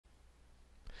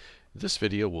This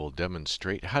video will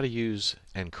demonstrate how to use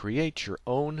and create your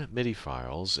own MIDI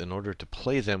files in order to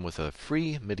play them with a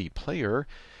free MIDI player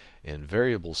in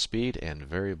variable speed and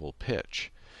variable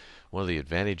pitch. One of the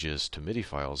advantages to MIDI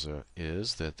files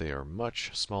is that they are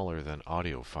much smaller than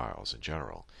audio files in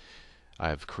general.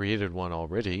 I've created one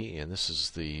already, and this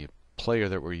is the player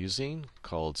that we're using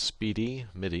called Speedy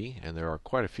MIDI, and there are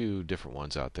quite a few different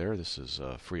ones out there. This is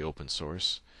free open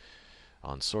source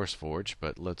on SourceForge,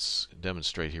 but let's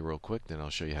demonstrate here real quick, then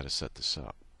I'll show you how to set this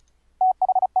up.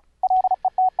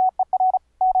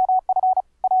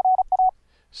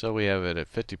 So we have it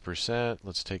at 50%.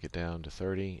 Let's take it down to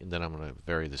 30, and then I'm going to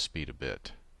vary the speed a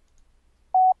bit.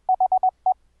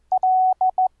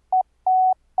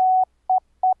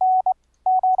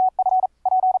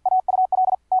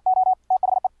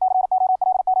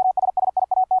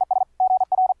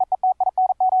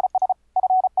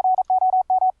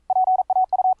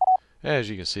 As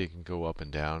you can see, it can go up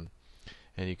and down,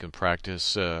 and you can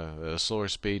practice a slower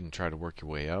speed and try to work your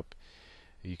way up.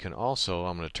 You can also,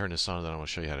 I'm going to turn this on, and then I'm going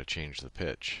to show you how to change the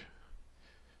pitch.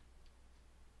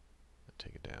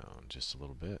 Take it down just a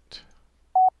little bit.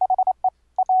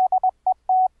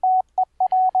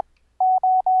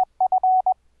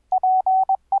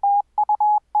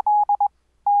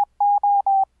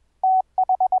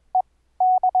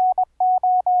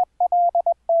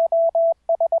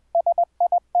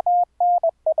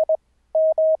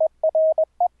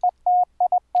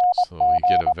 So you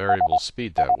get a variable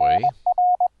speed that way.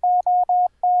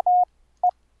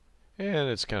 And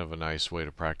it's kind of a nice way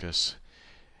to practice.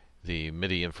 The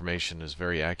MIDI information is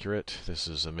very accurate. This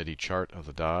is a MIDI chart of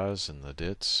the DAs and the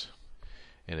DITs.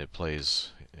 And it plays,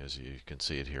 as you can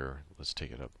see it here. Let's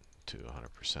take it up to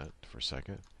 100% for a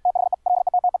second.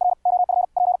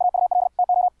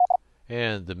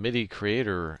 And the MIDI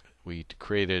creator, we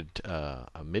created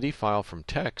a MIDI file from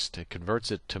text. It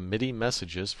converts it to MIDI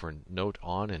messages for note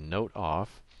on and note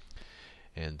off.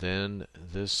 And then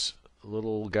this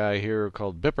little guy here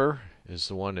called Bipper is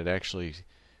the one that actually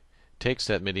takes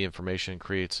that MIDI information and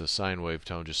creates a sine wave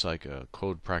tone, just like a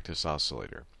CODE practice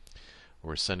oscillator.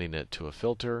 We're sending it to a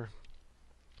filter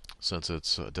since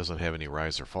it doesn't have any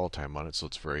rise or fall time on it, so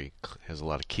it's has a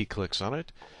lot of key clicks on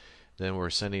it. Then we're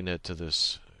sending it to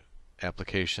this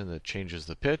application that changes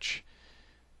the pitch,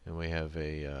 and we have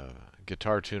a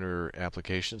guitar tuner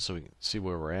application so we can see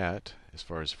where we're at as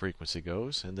far as frequency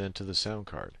goes, and then to the sound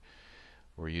card.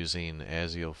 We're using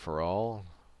ASIO for all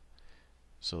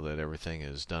so that everything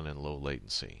is done in low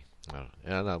latency.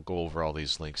 And I'll go over all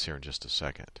these links here in just a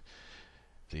second.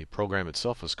 The program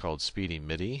itself is called Speedy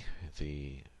MIDI.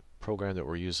 The program that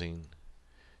we're using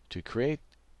to create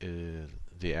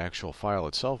the actual file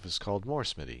itself is called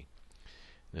Morse MIDI.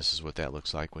 This is what that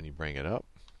looks like when you bring it up.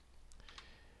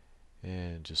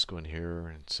 And just go in here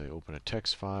and say open a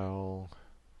text file.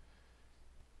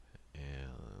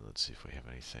 And let's see if we have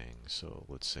anything. So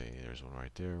let's say there's one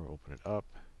right there. We'll open it up.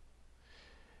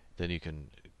 Then you can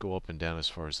go up and down as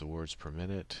far as the words per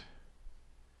minute.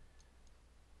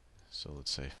 So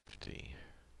let's say 50.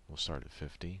 We'll start at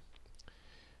 50.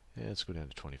 And let's go down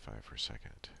to 25 for a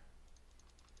second.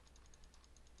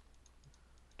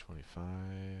 25.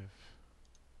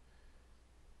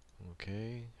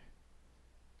 Okay.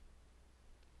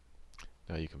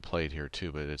 Now you can play it here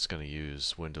too, but it's going to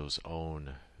use Windows'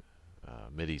 own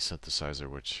MIDI synthesizer,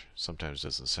 which sometimes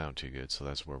doesn't sound too good, so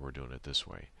that's where we're doing it this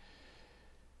way.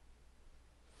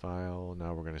 File,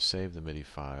 now we're going to save the MIDI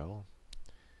file.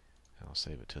 I'll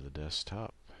save it to the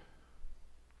desktop.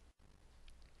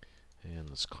 And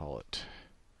let's call it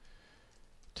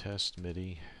test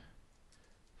MIDI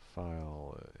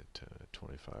file at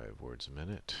 25 words a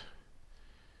minute.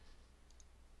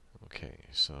 Okay,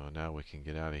 so now we can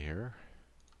get out of here.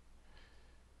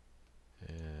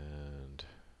 And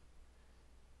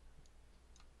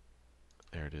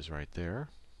there it is right there.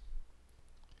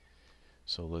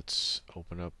 So let's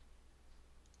open up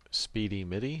Speedy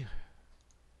MIDI.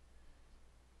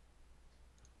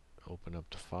 Open up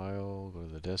the file, go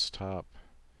to the desktop.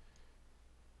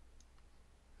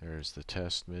 There's the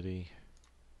test MIDI.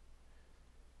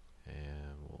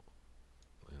 And we'll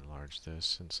enlarge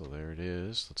this, and so there it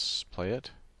is. Let's play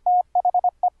it.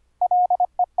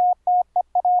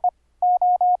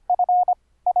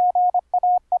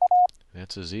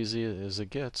 That's as easy as it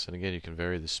gets. And again, you can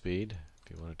vary the speed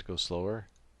if you want it to go slower.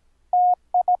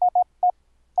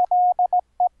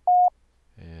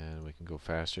 And we can go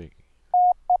faster.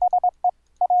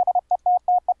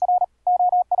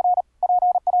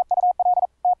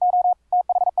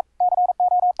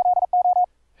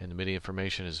 And the MIDI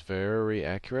information is very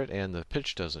accurate, and the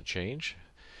pitch doesn't change.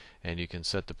 And you can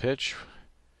set the pitch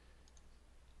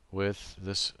with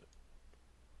this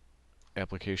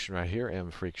application right here,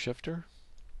 Mfreqshifter.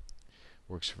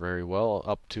 Works very well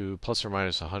up to plus or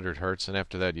minus 100 hertz, and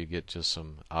after that you get just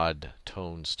some odd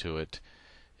tones to it.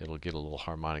 It'll get a little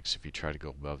harmonics if you try to go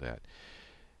above that.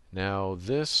 Now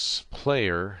this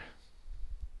player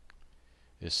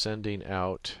is sending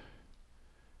out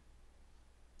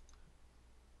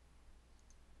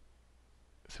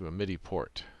through a MIDI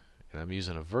port, and I'm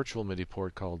using a virtual MIDI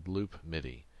port called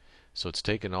loopMIDI. So it's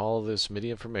taking all this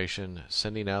MIDI information,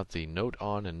 sending out the note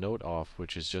on and note off,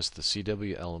 which is just the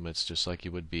CW elements, just like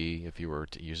you would be if you were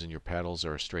using your paddles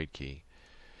or a straight key.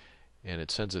 And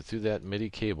it sends it through that MIDI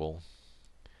cable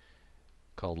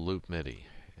called loopMIDI.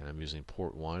 And I'm using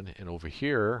port 1. And over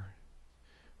here,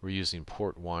 we're using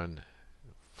port 1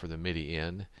 for the MIDI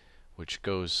in, which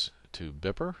goes to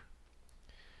Bipper.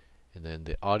 And then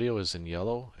the audio is in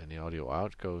yellow, and the audio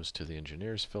out goes to the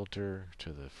engineer's filter,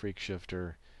 to the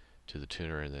Mfreqshifter, to the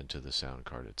tuner, and then to the sound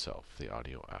card itself, the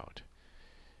audio out.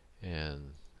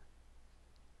 And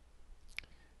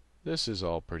this is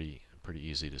all pretty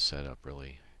easy to set up,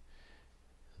 really.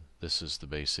 This is the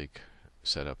basic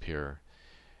setup here.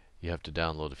 You have to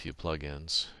download a few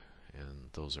plugins, and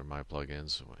those are my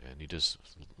plugins, and you just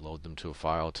load them to a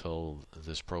file, tell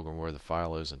this program where the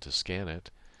file is and to scan it,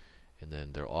 and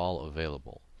then they're all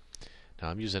available. Now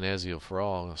I'm using ASIO for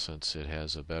All since it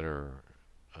has a better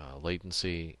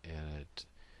latency, and it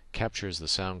captures the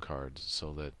sound card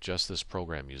so that just this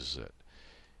program uses it.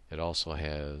 It also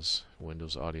has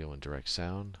Windows Audio and Direct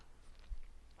Sound,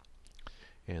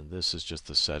 and this is just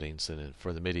the settings. And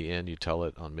for the MIDI in, you tell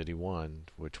it on MIDI 1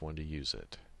 which one to use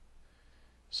it.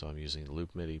 So I'm using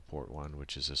loopMIDI port 1,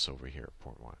 which is this over here,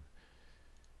 port 1.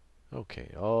 Okay,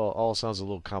 all sounds a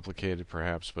little complicated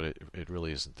perhaps, but it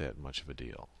really isn't that much of a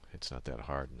deal. It's not that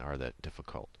hard or that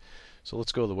difficult. So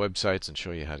let's go to the websites and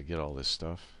show you how to get all this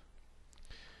stuff.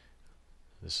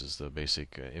 This is the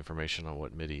basic information on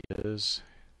what MIDI is.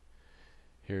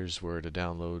 Here's where to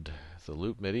download the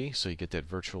loopMIDI, so you get that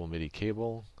virtual MIDI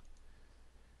cable.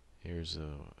 Here's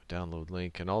a download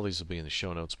link, and all these will be in the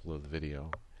show notes below the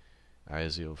video.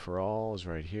 ASIO for All is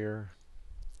right here.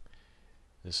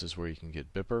 This is where you can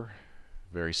get Bipper.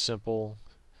 Very simple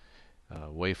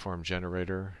waveform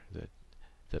generator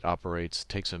that operates,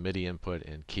 takes a MIDI input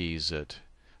and keys it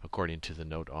according to the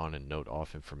note on and note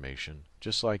off information,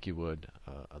 just like you would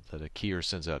that a keyer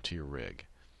sends out to your rig.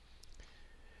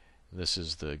 This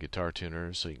is the guitar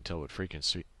tuner, so you can tell what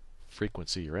frequency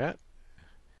you're at.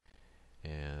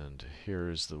 And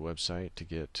here's the website to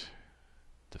get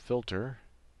the filter.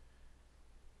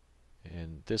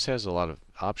 And this has a lot of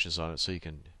options on it, so you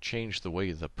can change the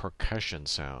way the percussion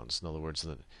sounds. In other words,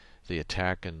 the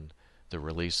attack and the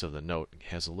release of the note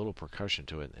has a little percussion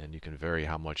to it, and you can vary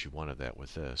how much you want of that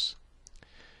with this.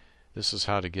 This is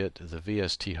how to get the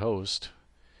VST host,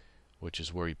 which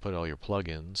is where you put all your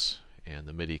plugins, and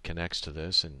the MIDI connects to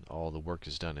this, and all the work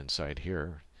is done inside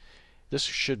here. This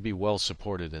should be well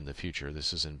supported in the future.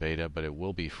 This is in beta, but it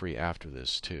will be free after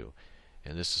this too.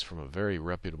 And this is from a very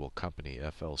reputable company,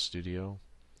 FL Studio.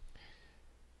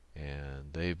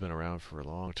 And they've been around for a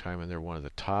long time, and they're one of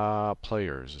the top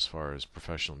players as far as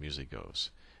professional music goes.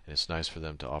 And it's nice for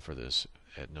them to offer this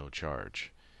at no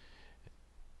charge.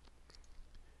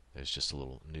 There's just a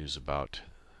little news about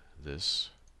this.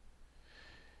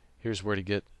 Here's where to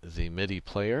get the MIDI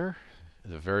player,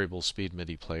 the variable speed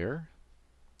MIDI player.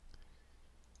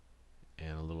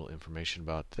 And a little information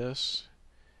about this.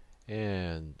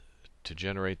 And to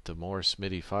generate the Morse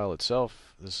MIDI file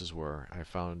itself, this is where I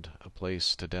found a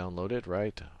place to download it,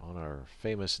 right on our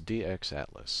famous DX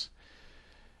Atlas.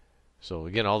 So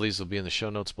again, all these will be in the show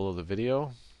notes below the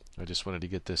video. I just wanted to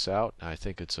get this out. I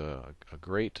think it's a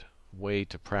great way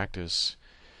to practice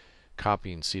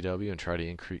copying CW and try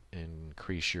to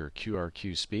increase your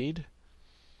QRQ speed.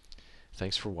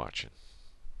 Thanks for watching.